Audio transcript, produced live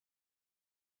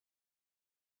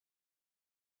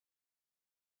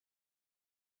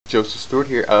Joseph Stewart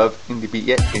here of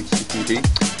IndieBeat HTTP.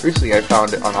 Recently I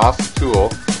found an awesome tool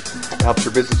that helps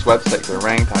your business website get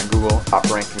ranked on Google top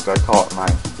rankings. I call it my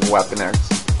Weapon X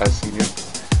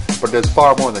SENuke. But there's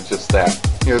far more than just that.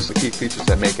 Here's the key features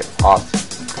that make it awesome.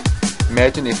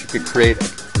 Imagine if you could create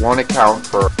one account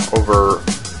for over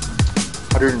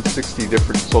 160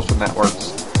 different social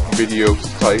networks, video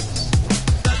sites,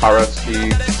 RS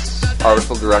feeds,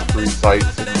 article directory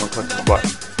sites, and one click of a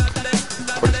button.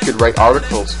 What if you could write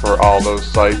articles for all those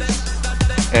sites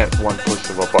at one push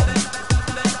of a button?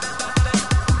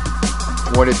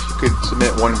 What if you could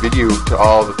submit one video to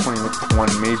all the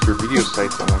 21 major video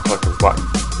sites at one click of a button?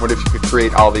 What if you could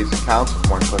create all these accounts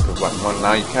with one click of a button? Well,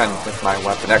 now you can with my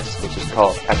Weapon X, which is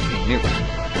called SENuke.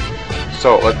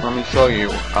 So let me show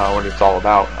you what it's all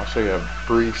about. I'll show you a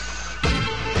brief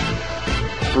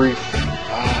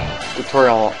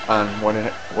tutorial on what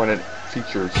it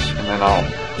features, and then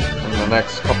in the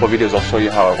next couple of videos I'll show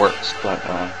you how it works. But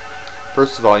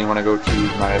first of all, you want to go to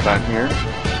my event here.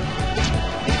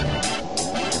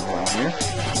 Okay.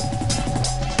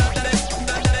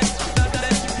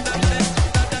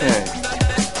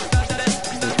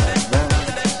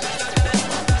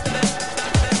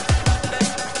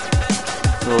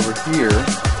 Go over here.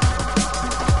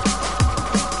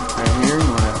 Right here, you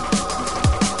want to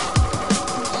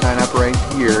sign up right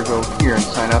here. Go here and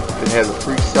sign up. It has a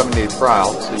free 7-day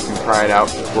trial, so you can try it out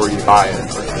before you buy it,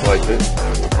 or if you like it,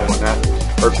 or whatnot.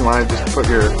 Or if you want to just put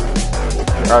your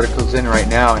articles in right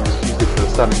now and just use it for the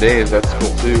 7 days, that's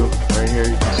cool too. Right here,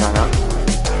 you can sign up.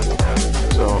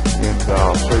 So, and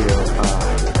I'll show you.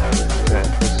 Okay,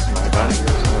 this is my event.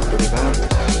 Sign up for the event.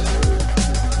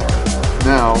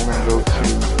 Now we're going to go to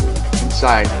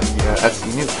inside the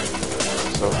SENuke.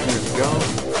 So here we go.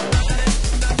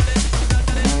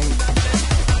 Right.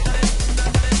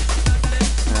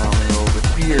 Now we're going to go over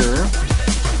here.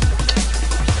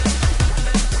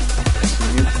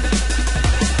 SENuke.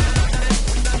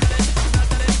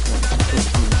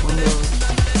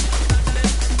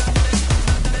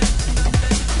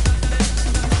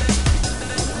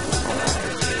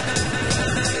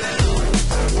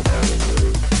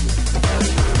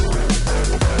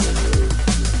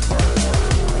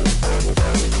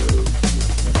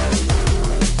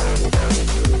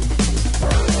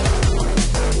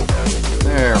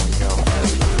 There we go.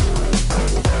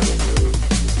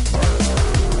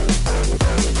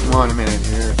 1 minute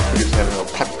here. We're just having a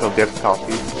little technical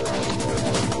difficulty.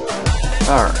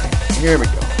 Alright, here we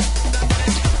go.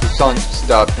 If you're selling some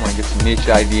stuff, you want to get some niche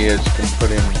ideas, you can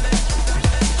put in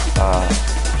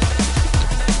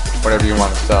whatever you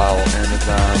want to sell,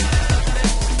 Amazon.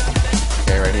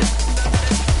 Okay, right here.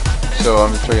 So I'm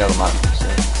going to show you how the modules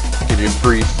are. Give you a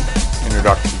brief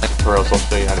introduction tutorials. I'll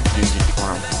show you how to use each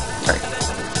one. Alright.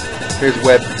 Here's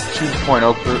Web 2.0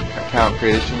 account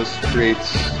creation. This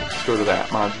creates, let's go to that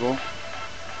module.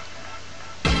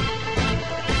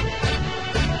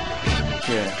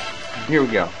 Yeah, here we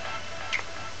go.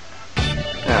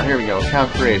 Now, here we go,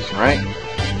 account creation, right?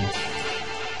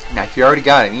 Now, if you already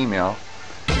got an email,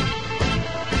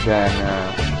 then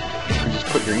you just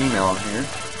put your email in here.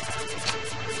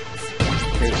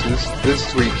 Okay, so this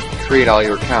is where you create all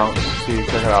your accounts. So you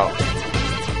check it out.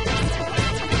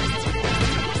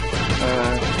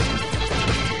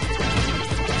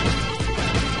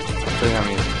 Show you how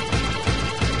many.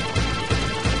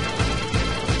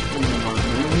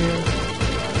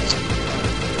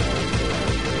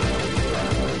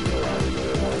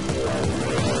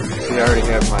 See, I already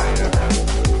have my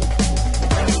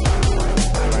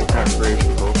account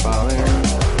creation profile there.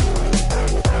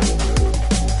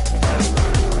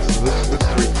 So this is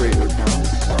where you create your accounts.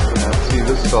 See,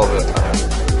 this is all the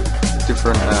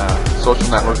different social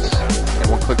networks, and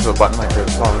one click of a button like I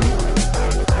was telling you.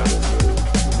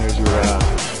 There's your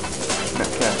net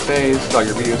cafes, all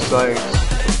your video sites,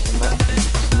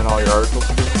 submit all your articles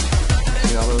to.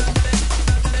 See all those?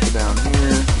 Go down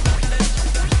here.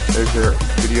 There's your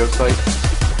video sites,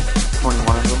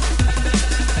 21 of them.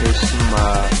 Here's some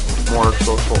more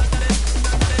social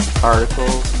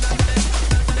articles.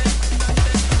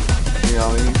 See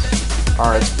all these?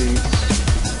 RS feeds.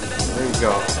 There you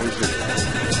go. There's your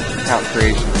account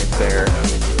creation right there.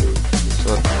 So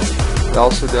it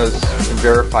also does, you can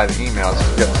verify the emails.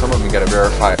 Some of them you got to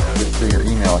verify through your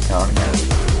email account here.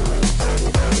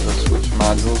 Let's switch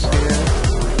modules here.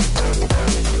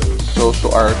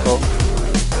 Social article.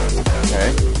 Okay.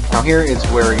 Now here is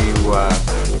where you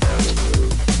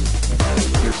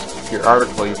your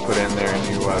article you put in there, and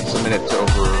you submit it to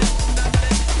over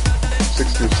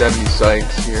 60 or 70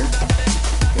 sites here.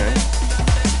 Okay.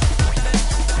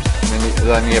 And then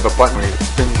then you have a button where you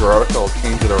spin your article,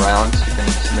 change it around so you can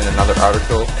submit another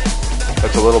article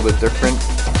that's a little bit different.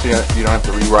 So you don't have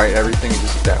to rewrite everything, you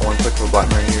just hit that one click of a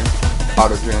button right here.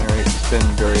 Auto-generate spin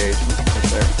variation right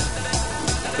there.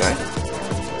 Okay.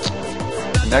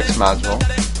 Next module.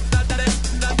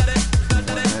 In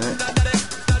 1 minute.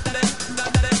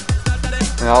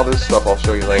 And all this stuff I'll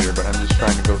show you later, but I'm just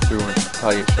trying to go through and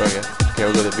show you. Okay,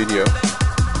 we'll go to video.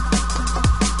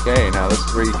 Okay, now this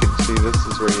is where you can see, this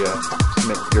is where you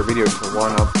submit your video to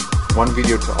one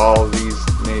video to all these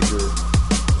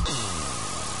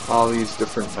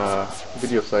different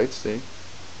video sites. See,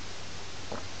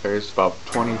 there's about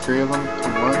 23 of them,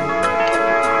 21.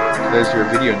 So there's your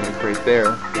video nuke right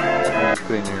there. You just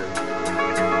put in your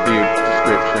video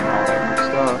description, all that good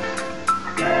stuff.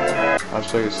 I'll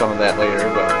show you some of that later,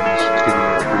 but I'm just giving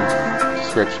you a brief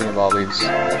description of all these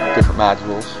different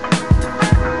modules.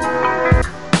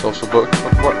 Social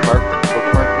bookmarking.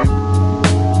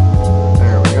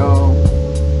 There we go.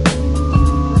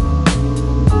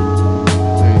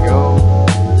 There you go.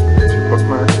 There's your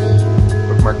bookmarks.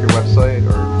 Bookmark your website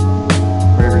or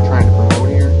whatever you're trying to promote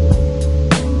here.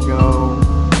 There you go.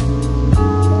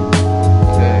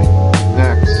 Okay.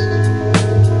 Next.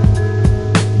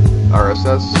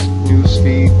 RSS news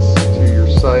feeds to your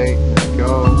site. There you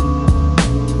go.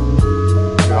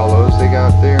 Got all those they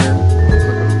got there. Click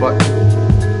on the button.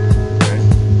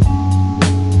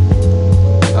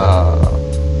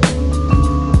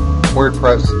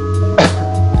 WordPress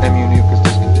MU is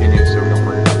discontinued, so we don't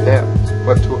worry about that.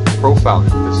 But to a profile,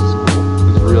 this is cool.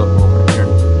 This is real cool right here.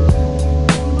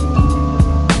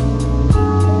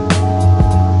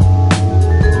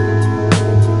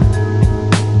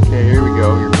 Okay, here we go.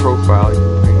 Your profile. You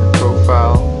can put in your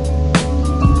profile.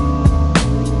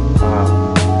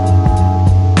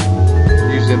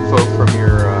 Use info from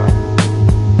your.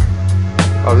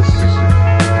 Oh, this is just your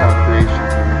account creation.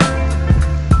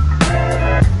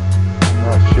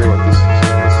 Sure what this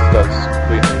does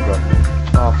completely, but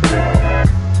I'll figure it out.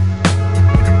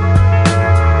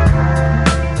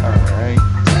 Alright.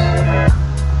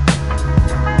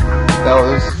 Now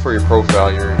this is for your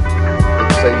profile.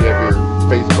 Let's say you have your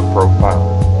Facebook profile.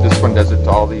 This one does it to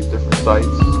all these different sites.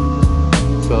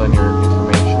 Fill in your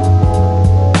information.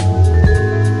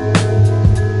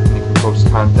 And you can post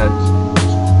content.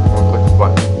 Just click the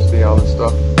button. See all this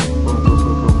stuff. Boom, boom, boom,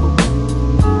 boom, boom, boom.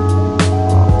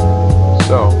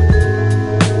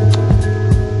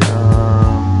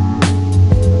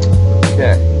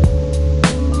 Okay.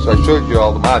 So I showed you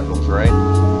all the modules, right?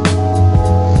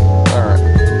 Alright.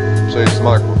 Show you some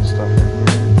other cool stuff here.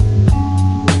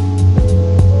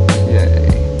 Okay.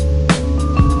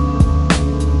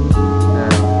 Now,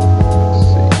 let's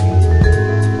see.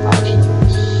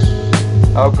 Options.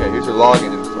 Okay, here's your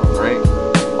login info, right?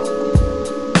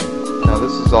 Now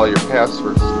this is all your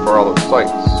passwords for all those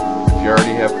sites.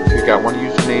 If you got one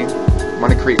username, you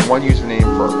want to create one username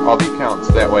for all the accounts.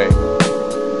 That way,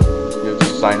 you'll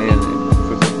just sign in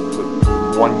with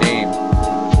one name,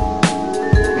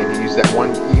 and you use that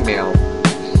one email,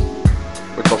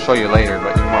 which I'll show you later.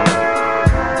 But you want to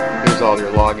here's all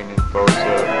your login info,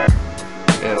 so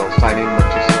it'll sign in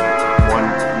with just one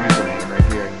username right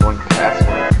here and one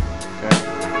password. Okay,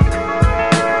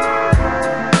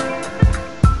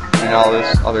 and all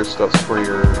this other stuff's for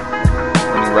your.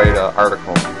 When you write an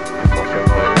article, I'll show you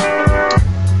later.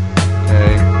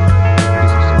 Okay, these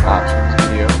are some options,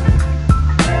 video.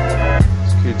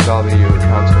 This keeps all the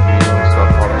accounts for video and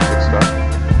stuff, all that good stuff.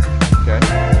 Okay,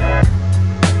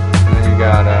 and then you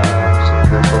got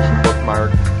your social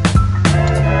bookmark,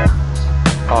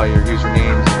 all your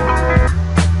usernames,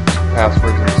 and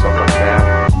passwords, and stuff like that.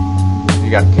 You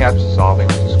got captcha solving,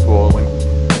 which is cool. When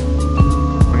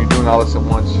you're doing all this at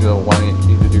once, you'll want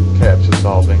you to do captcha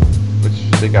solving. Which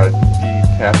they got to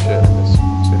de-captcha in this, so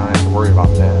you don't have to worry about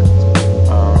that.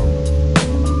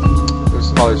 There's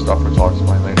some other stuff which I'll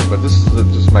explain later, but this is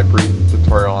just my brief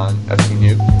tutorial on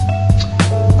Senuke.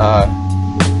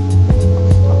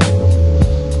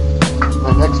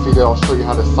 My next video, I'll show you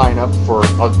how to sign up for.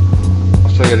 I'll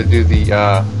show you how to do the.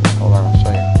 Hold on, I'll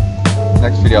show you.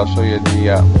 Next video, I'll show you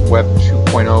the Web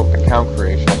 2.0 account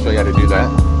creation. I'll show you how to do that.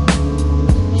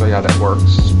 I'll show you how that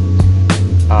works.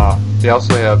 They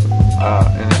also have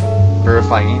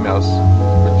verifying emails,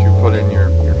 which you put in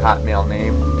your Hotmail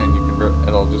name, and you can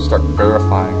it'll just start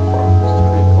verifying for them. It's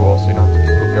pretty cool, so you don't have to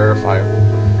go verify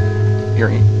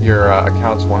your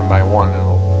accounts one by one.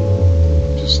 It'll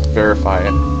just verify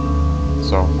it.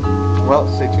 So, well,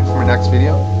 stay tuned for my next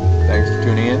video. Thanks for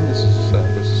tuning in. This is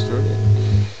Stewart,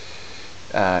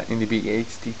 IndieBeat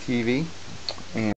HD TV.